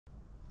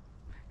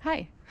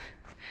Hi,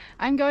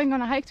 I'm going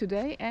on a hike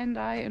today and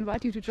I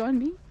invite you to join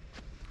me.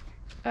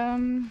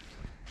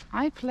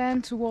 I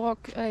plan to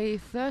walk a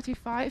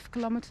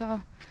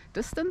 35-kilometer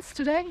distance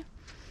today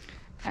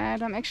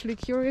and I'm actually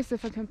curious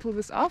if I can pull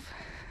this off.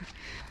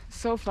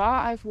 So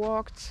far I've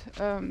walked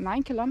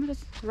 9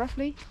 kilometers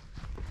roughly.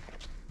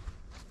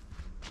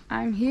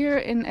 I'm here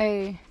in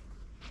a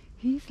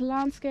heath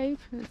landscape.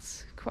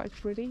 It's quite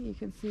pretty. You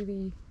can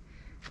see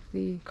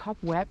the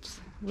cobwebs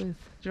with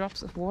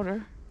drops of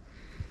water.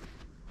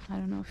 I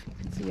don't know if you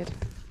can see it.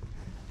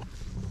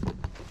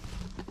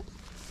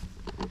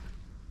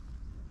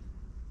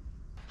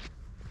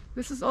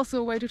 This is also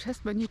a way to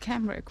test my new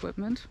camera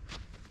equipment.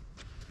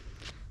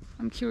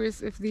 I'm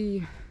curious if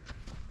the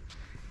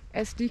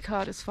SD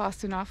card is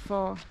fast enough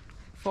for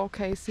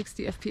 4K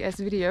 60 FPS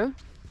video.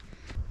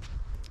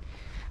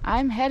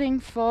 I'm heading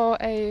for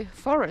a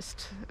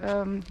forest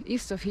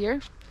east of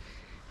here,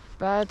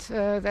 but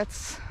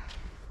that's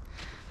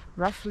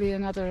roughly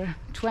another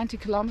 20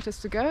 kilometers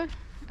to go.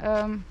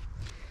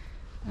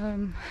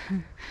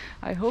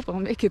 I hope I'll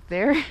make it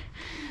there.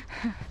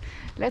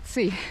 Let's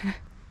see.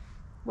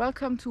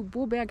 Welcome to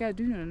Boberger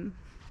Dünen.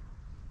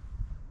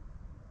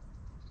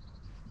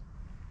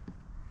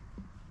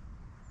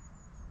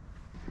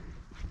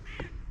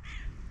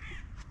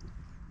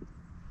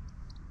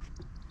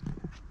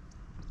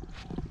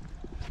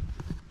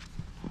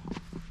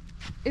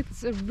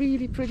 It's a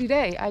really pretty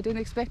day. I didn't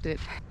expect it.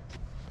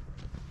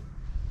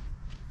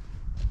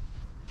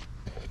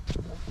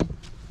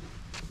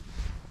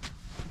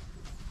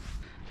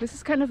 This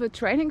is kind of a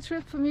training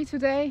trip for me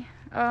today.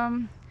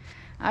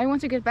 I want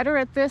to get better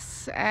at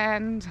this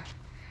and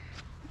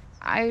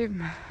I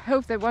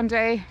hope that one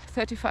day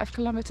 35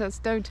 kilometers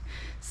don't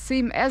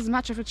seem as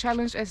much of a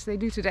challenge as they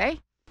do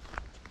today.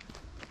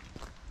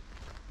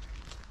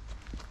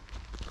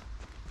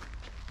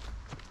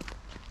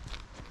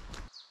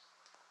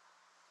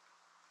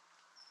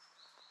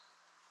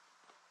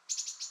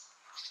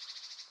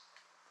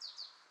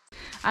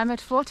 I'm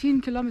at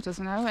 14 kilometers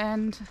now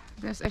and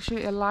there's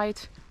actually a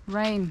light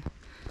rain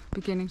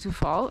beginning to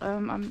fall.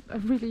 I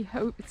really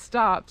hope it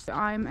stops.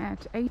 I'm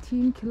at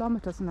 18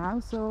 kilometers now,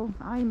 so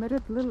I made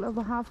it a little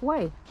over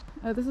halfway.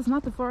 This is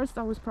not the forest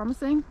I was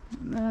promising.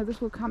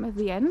 This will come at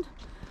the end.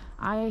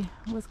 I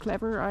was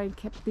clever. I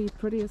kept the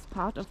prettiest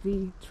part of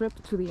the trip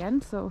to the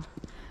end, so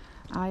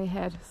I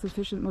had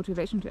sufficient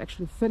motivation to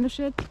actually finish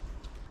it.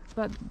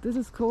 But this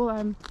is cool.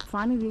 I'm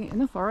finally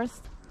in a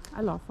forest.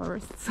 I love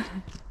forests.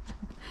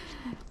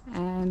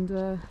 And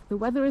the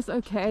weather is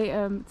okay.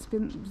 It's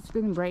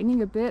been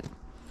raining a bit.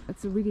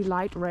 It's a really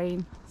light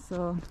rain,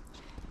 so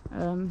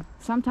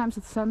sometimes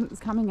the sun is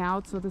coming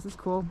out, so this is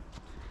cool.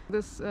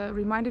 This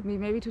reminded me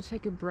maybe to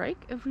take a break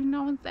every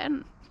now and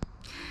then.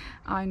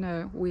 I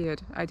know,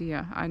 weird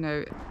idea, I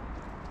know.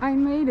 I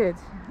made it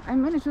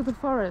to the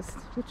forest,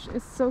 which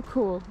is so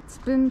cool. It's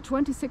been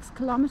 26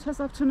 kilometers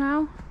up to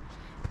now,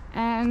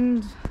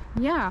 and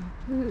yeah,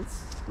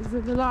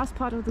 the last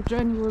part of the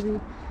journey will be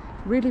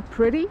really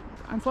pretty.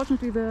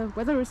 Unfortunately the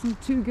weather isn't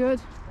too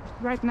good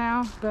right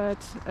now, but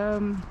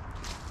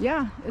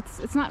yeah,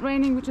 it's not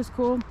raining, which is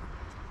cool.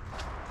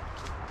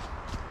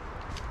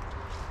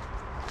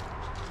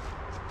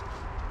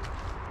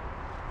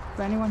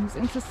 For anyone who's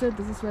interested,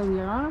 this is where we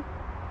are.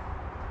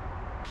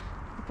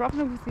 The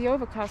problem with the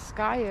overcast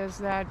sky is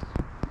that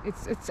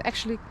it's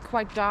actually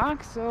quite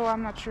dark, so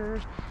I'm not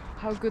sure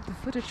how good the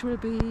footage will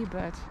be,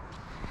 but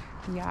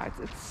yeah,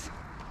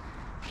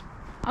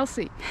 I'll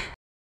see.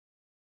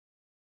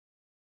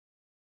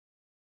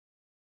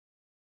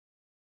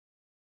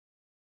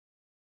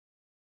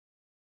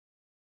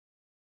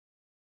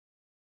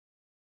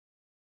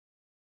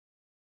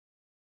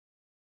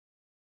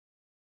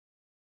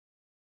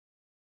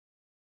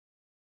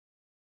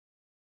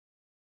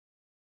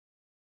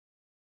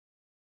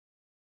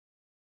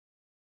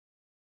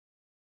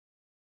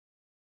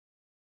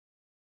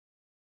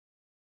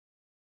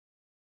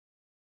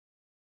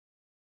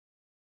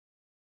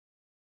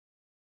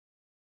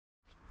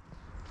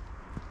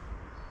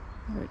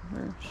 Wait,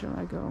 where shall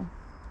I go?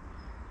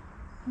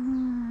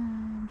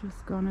 I'm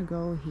just gonna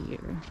go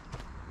here.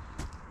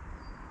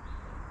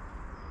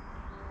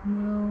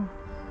 No,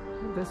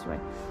 this way.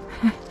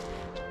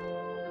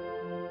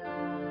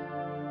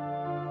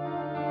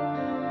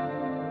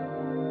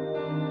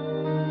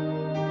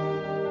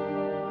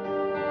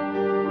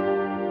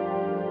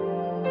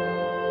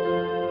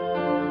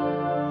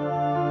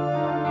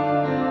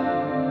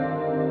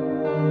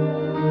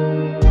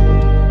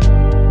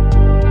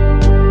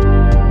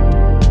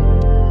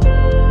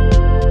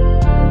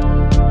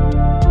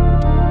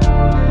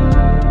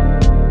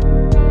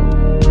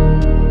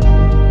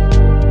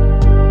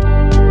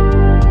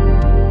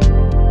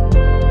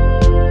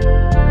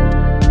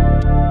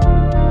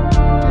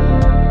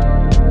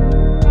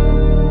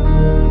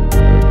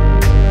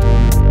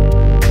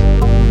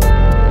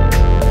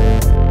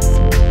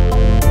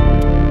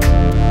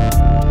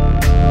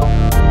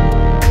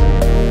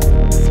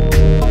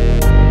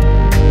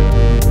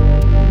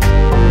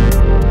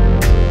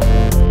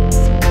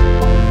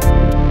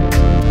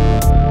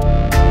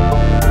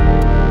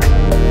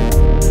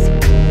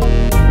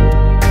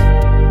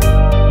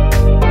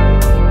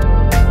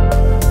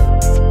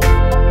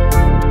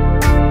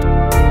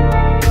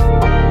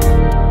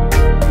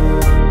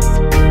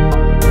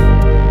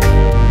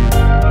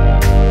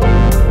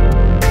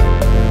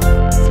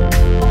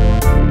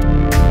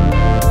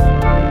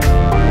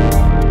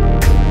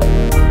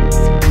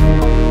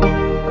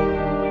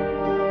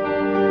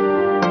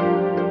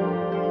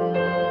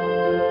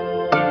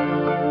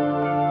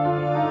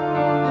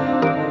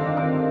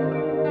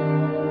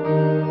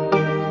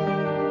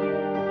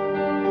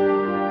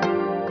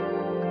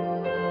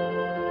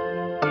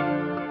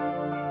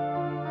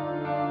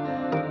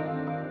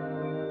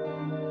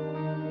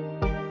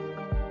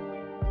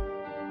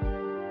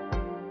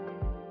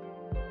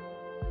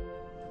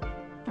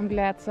 I'm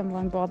glad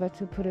someone bothered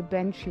to put a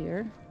bench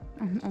here.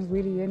 I'm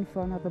really in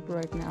for another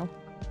break now.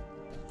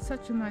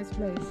 Such a nice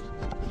place.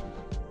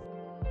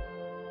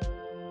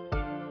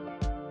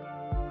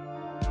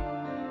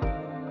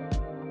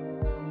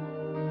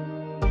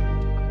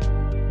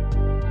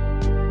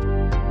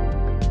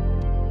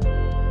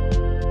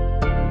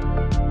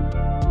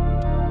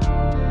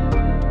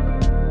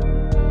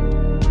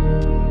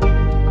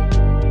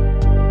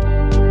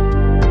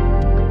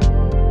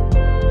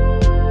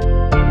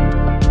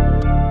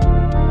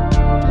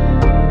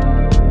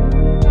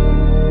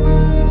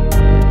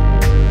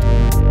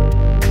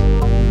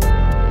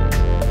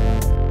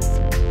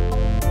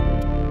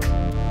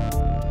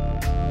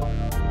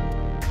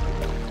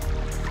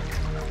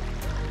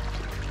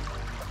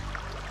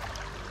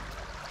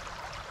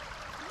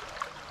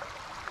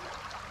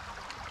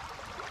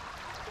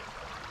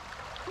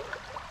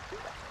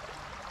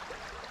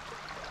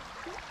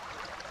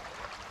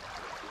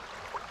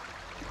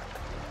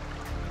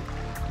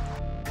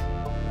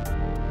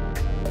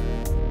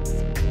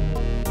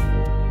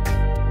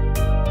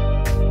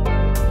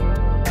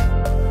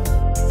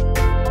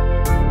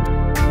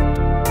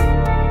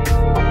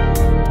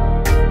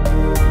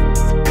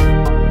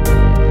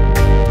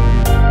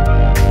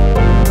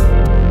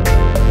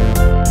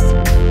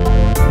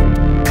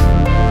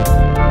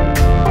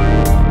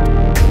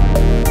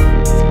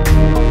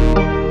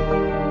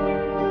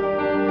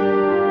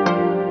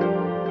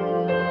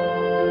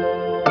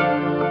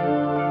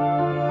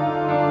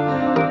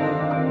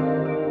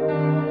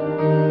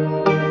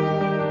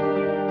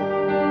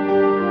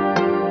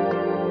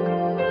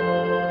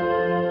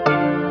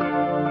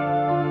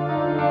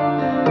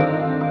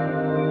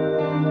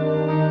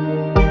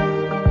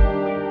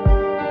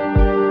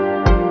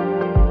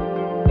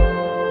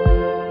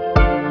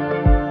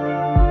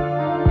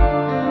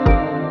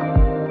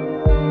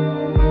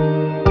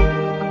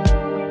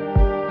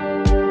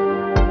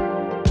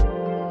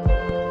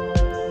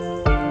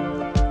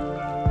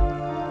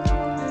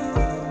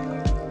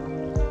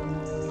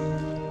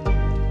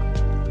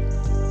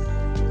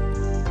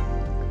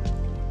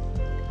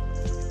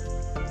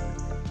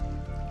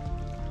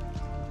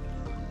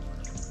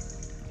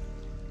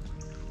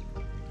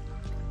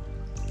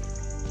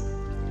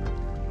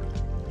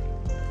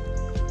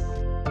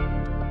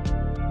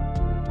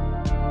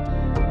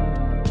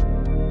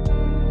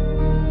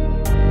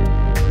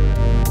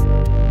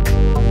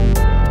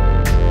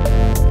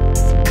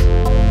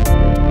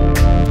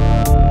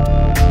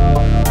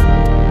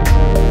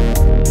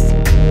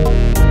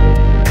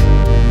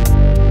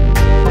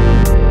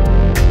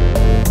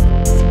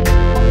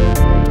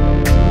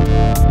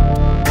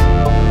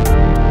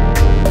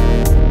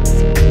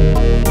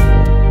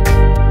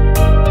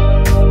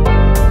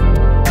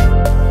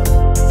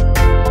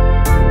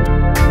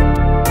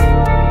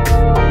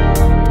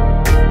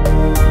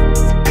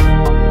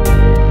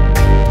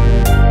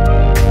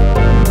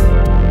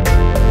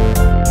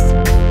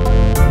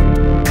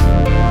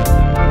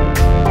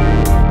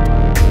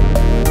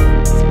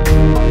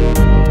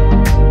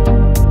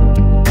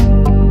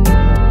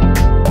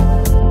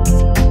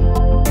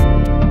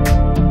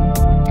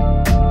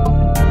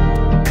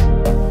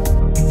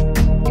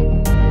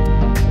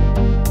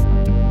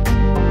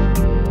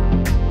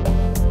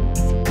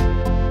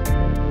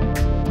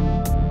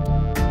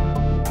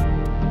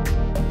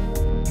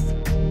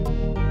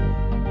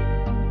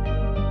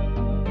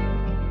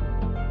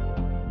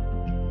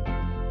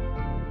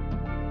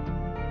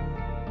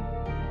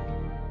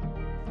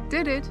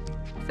 Did it!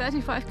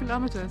 35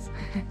 kilometers.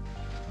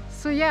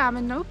 So yeah, I'm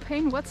in no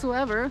pain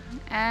whatsoever,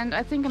 and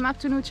I think I'm up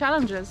to new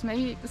challenges.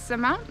 Maybe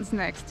some mountains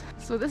next.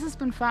 So this has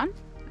been fun.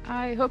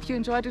 I hope you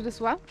enjoyed it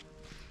as well.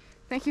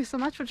 Thank you so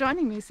much for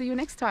joining me. See you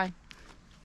next time.